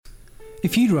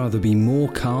If you'd rather be more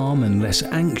calm and less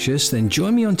anxious, then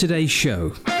join me on today's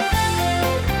show.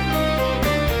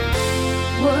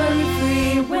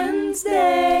 Worry-free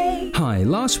Wednesday. Hi,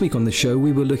 last week on the show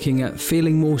we were looking at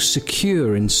feeling more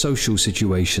secure in social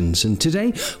situations, and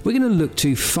today we're going to look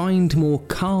to find more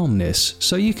calmness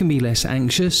so you can be less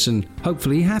anxious and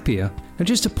hopefully happier. Now,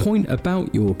 just a point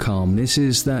about your calmness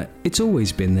is that it's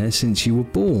always been there since you were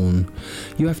born.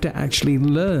 You have to actually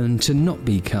learn to not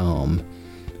be calm.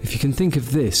 If you can think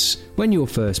of this, when you're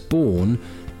first born,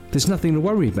 there's nothing to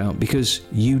worry about because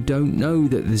you don't know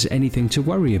that there's anything to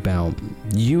worry about.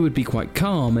 You would be quite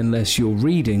calm unless you're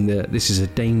reading that this is a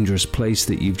dangerous place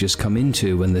that you've just come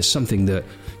into and there's something that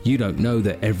you don't know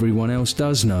that everyone else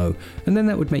does know, and then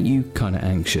that would make you kind of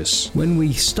anxious. When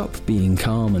we stop being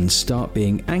calm and start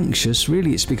being anxious,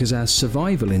 really it's because our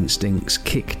survival instincts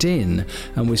kicked in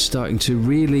and we're starting to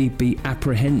really be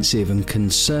apprehensive and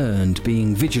concerned,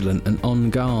 being vigilant and on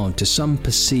guard to some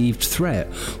perceived threat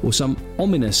or some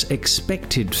ominous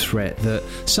expected threat that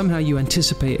somehow you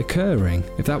anticipate occurring.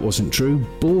 If that wasn't true,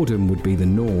 boredom would be the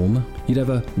norm. You'd have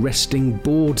a resting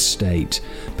bored state.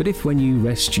 But if when you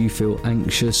rest you feel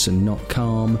anxious and not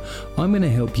calm, I'm going to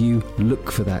help you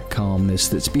look for that calmness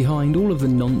that's behind all of the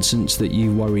nonsense that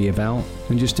you worry about.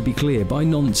 And just to be clear, by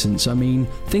nonsense I mean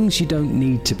things you don't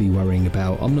need to be worrying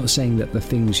about. I'm not saying that the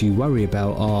things you worry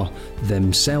about are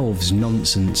themselves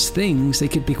nonsense things. They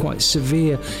could be quite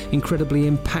severe, incredibly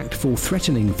impactful,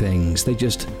 threatening things. They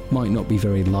just might not be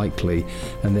very likely,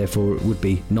 and therefore it would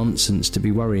be nonsense to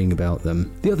be worrying about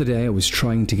them. The other day I was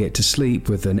trying to get to sleep,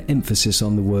 with an emphasis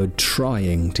on the word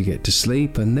trying to get to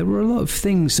sleep, and there were a lot of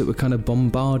things that were kind of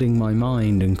bombarding my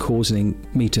mind and causing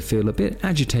me to feel a bit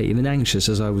agitated and anxious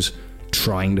as I was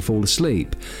trying to fall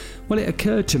asleep. Well, it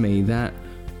occurred to me that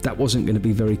wasn't going to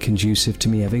be very conducive to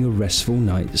me having a restful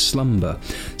night's slumber.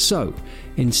 So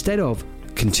instead of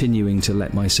continuing to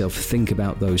let myself think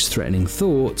about those threatening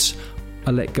thoughts,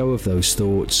 I let go of those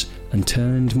thoughts and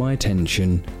turned my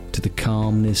attention to the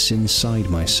calmness inside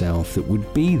myself that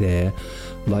would be there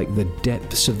like the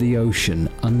depths of the ocean,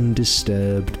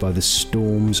 undisturbed by the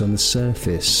storms on the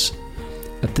surface.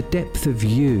 At the depth of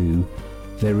you,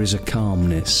 there is a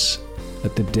calmness.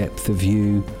 At the depth of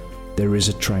you, there is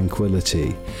a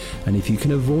tranquility. And if you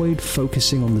can avoid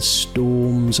focusing on the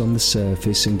storms on the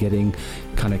surface and getting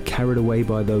kind of carried away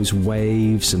by those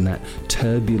waves and that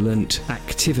turbulent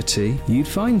activity, you'd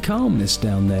find calmness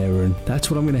down there, and that's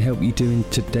what I'm going to help you do in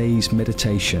today's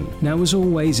meditation. Now, as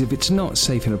always, if it's not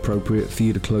safe and appropriate for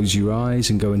you to close your eyes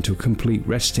and go into a complete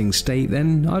resting state,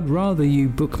 then I'd rather you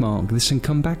bookmark this and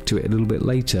come back to it a little bit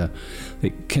later.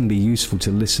 It can be useful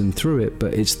to listen through it,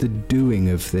 but it's the doing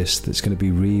of this that's going to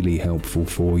be really helpful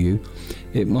for you.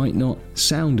 It might not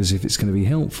sound as if it's going to be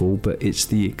helpful, but it's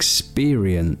the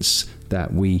experience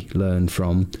that we learn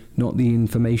from, not the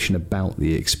information about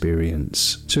the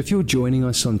experience. So if you're joining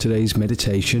us on today's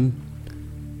meditation,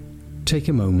 take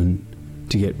a moment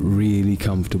to get really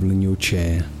comfortable in your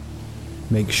chair.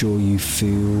 Make sure you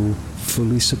feel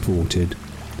fully supported.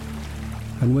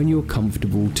 And when you're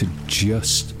comfortable, to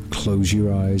just close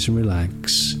your eyes and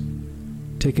relax.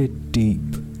 Take a deep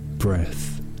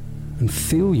breath and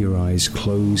feel your eyes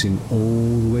closing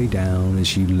all the way down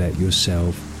as you let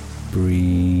yourself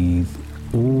breathe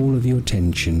all of your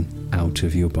tension out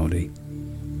of your body.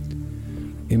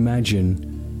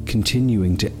 Imagine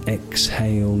continuing to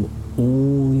exhale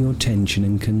all your tension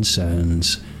and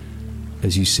concerns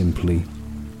as you simply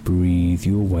breathe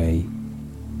your way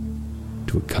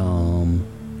to a calm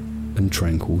and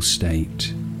tranquil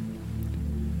state.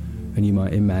 And you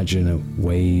might imagine a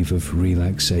wave of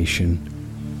relaxation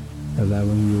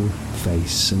allowing your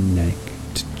face and neck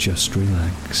to just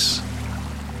relax.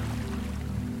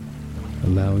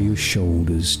 Allow your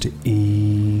shoulders to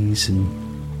ease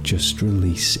and just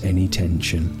release any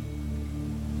tension.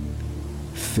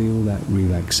 Feel that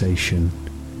relaxation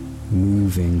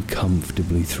moving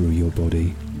comfortably through your body.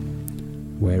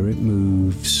 Where it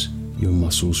moves, your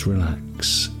muscles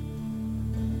relax.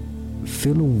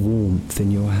 Feel a warmth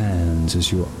in your hands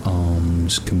as your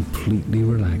arms completely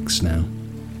relax now.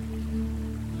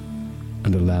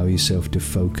 And allow yourself to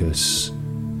focus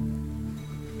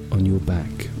on your back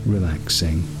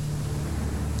relaxing.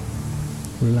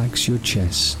 Relax your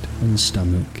chest and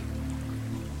stomach.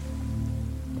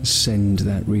 Send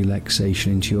that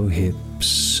relaxation into your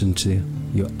hips and to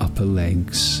your upper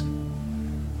legs.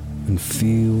 And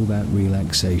feel that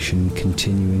relaxation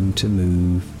continuing to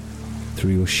move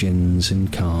through your shins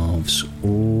and calves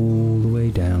all the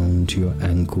way down to your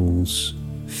ankles,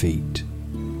 feet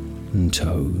and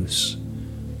toes.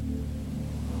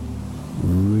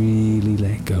 Really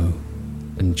let go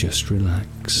and just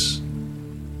relax.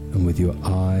 and with your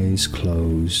eyes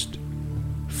closed,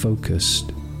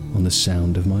 focused on the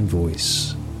sound of my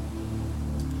voice.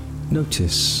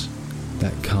 Notice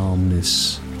that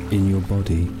calmness in your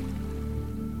body.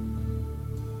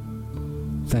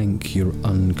 Thank your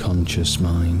unconscious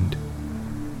mind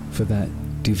for that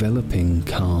developing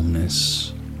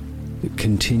calmness that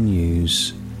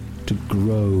continues to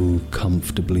grow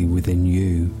comfortably within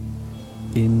you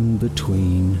in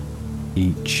between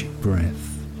each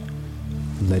breath,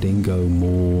 letting go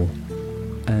more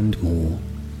and more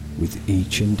with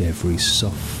each and every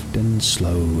soft and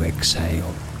slow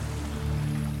exhale.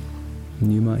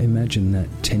 You might imagine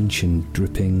that tension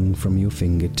dripping from your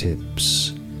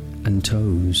fingertips and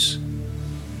toes.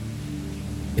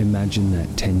 Imagine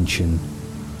that tension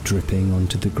dripping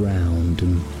onto the ground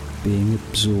and being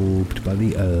absorbed by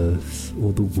the earth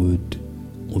or the wood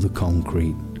or the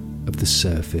concrete of the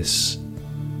surface.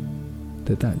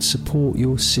 That support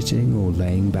you're sitting or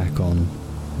laying back on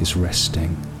is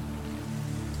resting.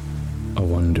 I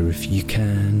wonder if you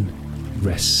can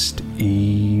rest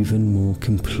even more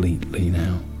completely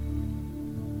now.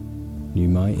 You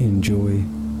might enjoy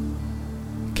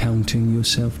counting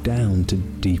yourself down to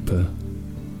deeper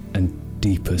and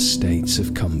deeper states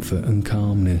of comfort and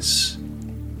calmness,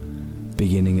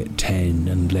 beginning at 10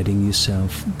 and letting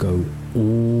yourself go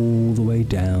all the way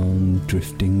down,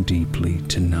 drifting deeply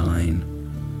to 9.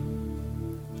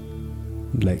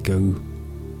 Let go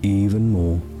even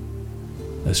more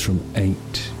as from 8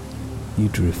 you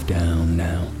drift down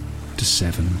now to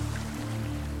 7,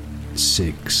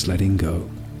 6 letting go,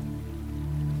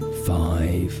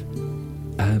 5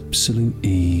 absolute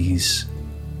ease,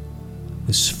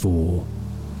 as 4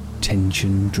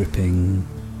 tension dripping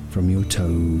from your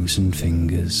toes and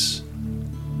fingers,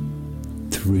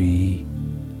 3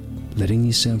 letting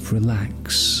yourself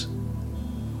relax,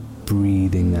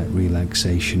 breathing that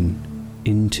relaxation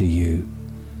into you,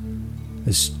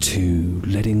 as 2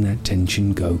 letting that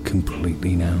tension go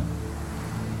completely now,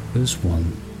 as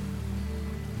 1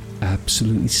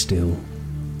 absolutely still,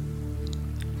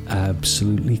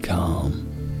 absolutely calm,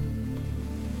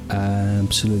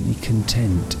 absolutely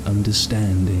content,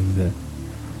 understanding that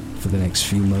for the next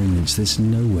few moments there's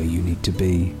nowhere you need to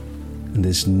be and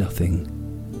there's nothing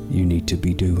you need to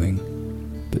be doing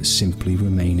but simply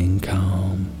remaining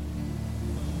calm.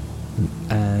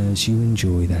 And as you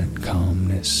enjoy that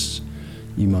calmness,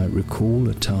 you might recall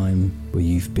a time where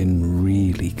you've been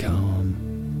really calm.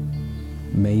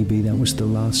 Maybe that was the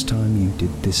last time you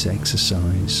did this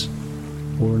exercise,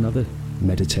 or another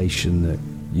meditation that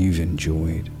you've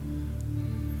enjoyed.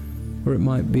 Or it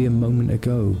might be a moment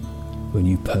ago when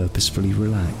you purposefully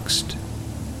relaxed.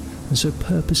 And so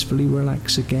purposefully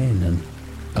relax again and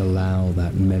allow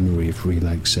that memory of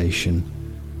relaxation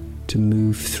to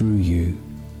move through you,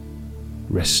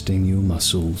 resting your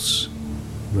muscles,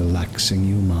 relaxing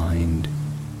your mind,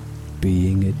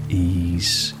 being at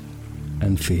ease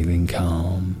and feeling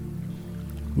calm,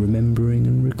 remembering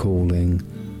and recalling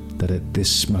that at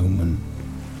this moment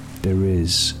there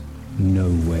is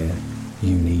nowhere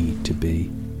you need to be,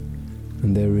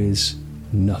 and there is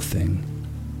nothing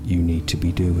you need to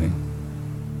be doing.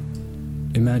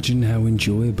 Imagine how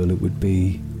enjoyable it would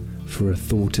be for a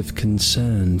thought of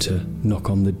concern to knock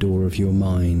on the door of your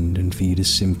mind and for you to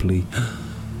simply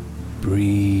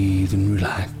breathe and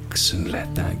relax and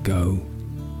let that go.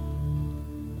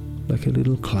 Like a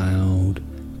little cloud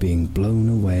being blown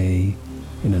away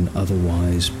in an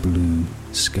otherwise blue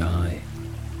sky.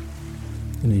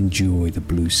 And enjoy the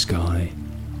blue sky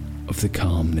of the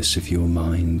calmness of your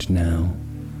mind now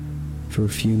for a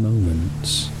few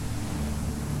moments.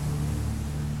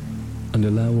 And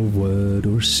allow a word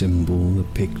or a symbol, a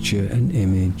picture, an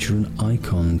image or an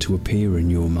icon to appear in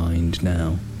your mind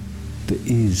now that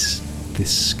is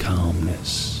this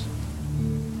calmness.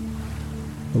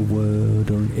 A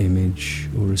word or an image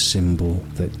or a symbol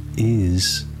that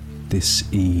is this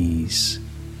ease.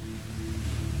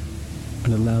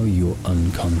 And allow your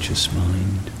unconscious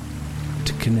mind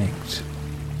to connect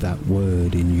that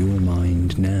word in your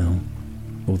mind now,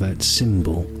 or that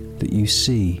symbol that you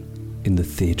see in the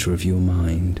theatre of your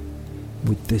mind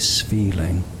with this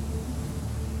feeling.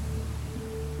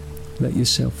 Let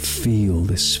yourself feel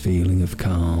this feeling of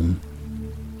calm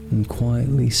and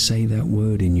quietly say that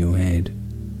word in your head,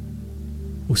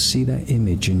 or see that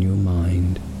image in your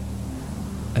mind,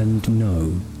 and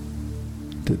know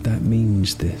that that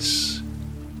means this,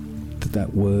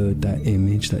 that word, that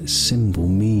image, that symbol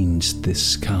means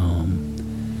this calm.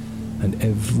 And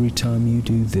every time you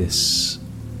do this,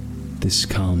 this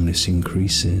calmness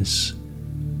increases.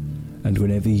 And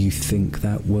whenever you think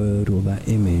that word or that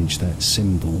image, that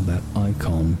symbol, that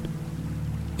icon,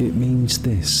 it means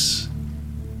this.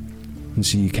 And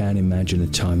so you can imagine a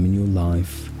time in your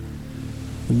life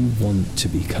when you want to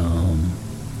be calm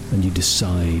and you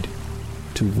decide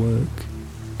to work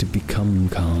to become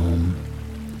calm.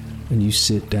 And you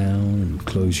sit down and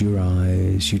close your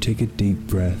eyes, you take a deep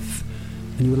breath,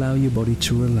 and you allow your body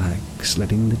to relax,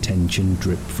 letting the tension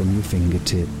drip from your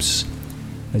fingertips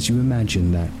as you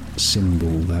imagine that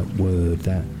symbol, that word,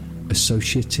 that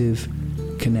associative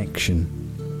connection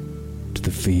to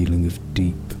the feeling of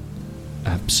deep,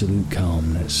 absolute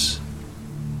calmness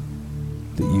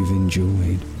that you've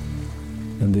enjoyed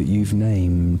and that you've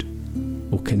named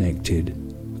or connected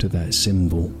to that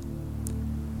symbol.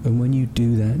 And when you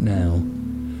do that now,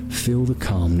 feel the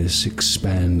calmness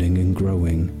expanding and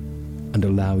growing, and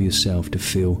allow yourself to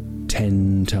feel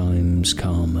 10 times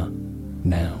calmer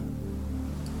now.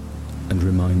 And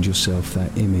remind yourself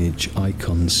that image,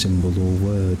 icon, symbol or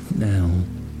word now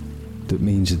that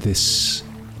means this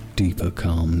deeper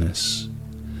calmness.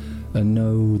 And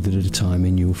know that at a time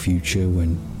in your future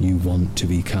when you want to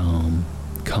be calm,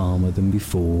 calmer than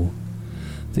before,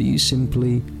 that you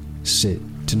simply sit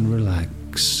and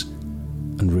relax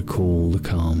and recall the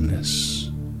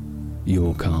calmness,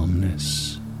 your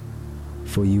calmness.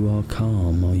 For you are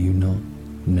calm, are you not,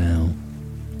 now,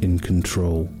 in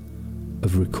control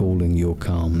of recalling your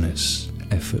calmness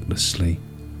effortlessly,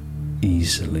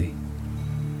 easily,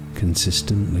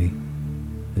 consistently,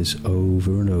 as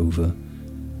over and over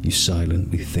you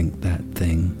silently think that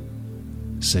thing,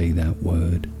 say that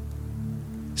word,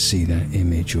 see that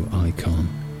image or icon,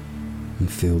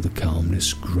 and feel the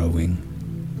calmness growing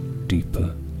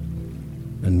deeper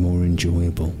and more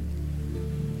enjoyable.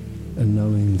 And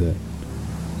knowing that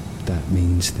that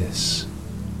means this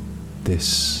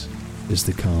is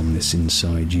the calmness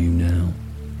inside you now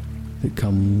that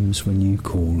comes when you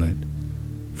call it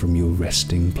from your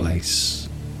resting place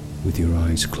with your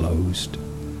eyes closed,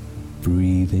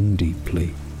 breathing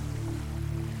deeply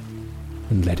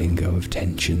and letting go of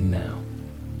tension now.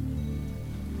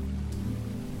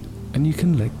 And you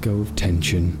can let go of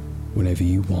tension whenever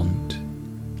you want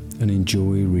and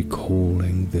enjoy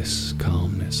recalling this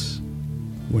calmness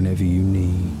whenever you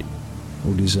need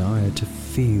or desire to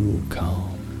feel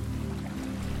calm.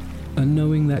 And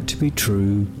knowing that to be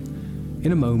true,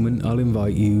 in a moment I'll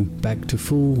invite you back to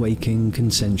full waking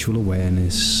consensual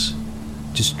awareness.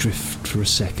 Just drift for a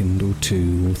second or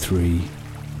 2 or 3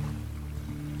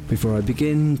 before I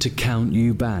begin to count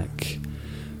you back.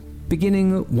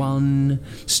 Beginning at 1,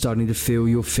 starting to feel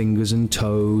your fingers and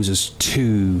toes, as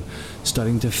 2,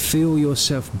 starting to feel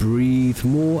yourself breathe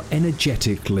more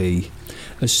energetically,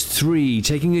 as 3,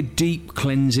 taking a deep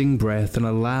cleansing breath and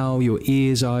allow your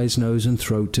ears, eyes, nose and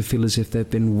throat to feel as if they've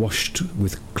been washed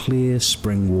with clear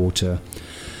spring water,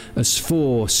 as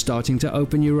 4, starting to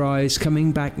open your eyes,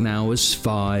 coming back now, as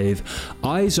 5,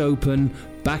 eyes open,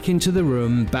 back into the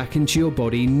room, back into your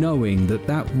body, knowing that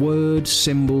that word,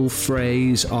 symbol,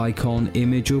 phrase, icon,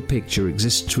 image or picture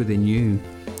exists within you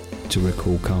to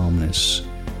recall calmness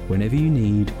whenever you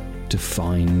need to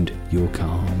find your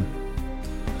calm.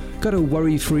 Go to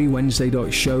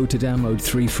worryfreewednesday.show to download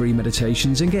 3 free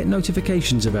meditations and get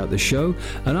notifications about the show,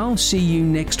 and I'll see you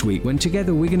next week when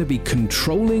together we're going to be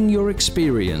controlling your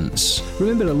experience.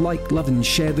 Remember to like, love and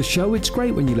share the show. It's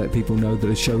great when you let people know that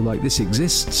a show like this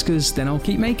exists, because then I'll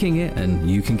keep making it and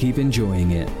you can keep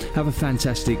enjoying it. Have a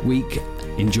fantastic week,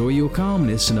 enjoy your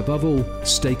calmness, and above all,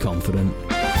 stay confident.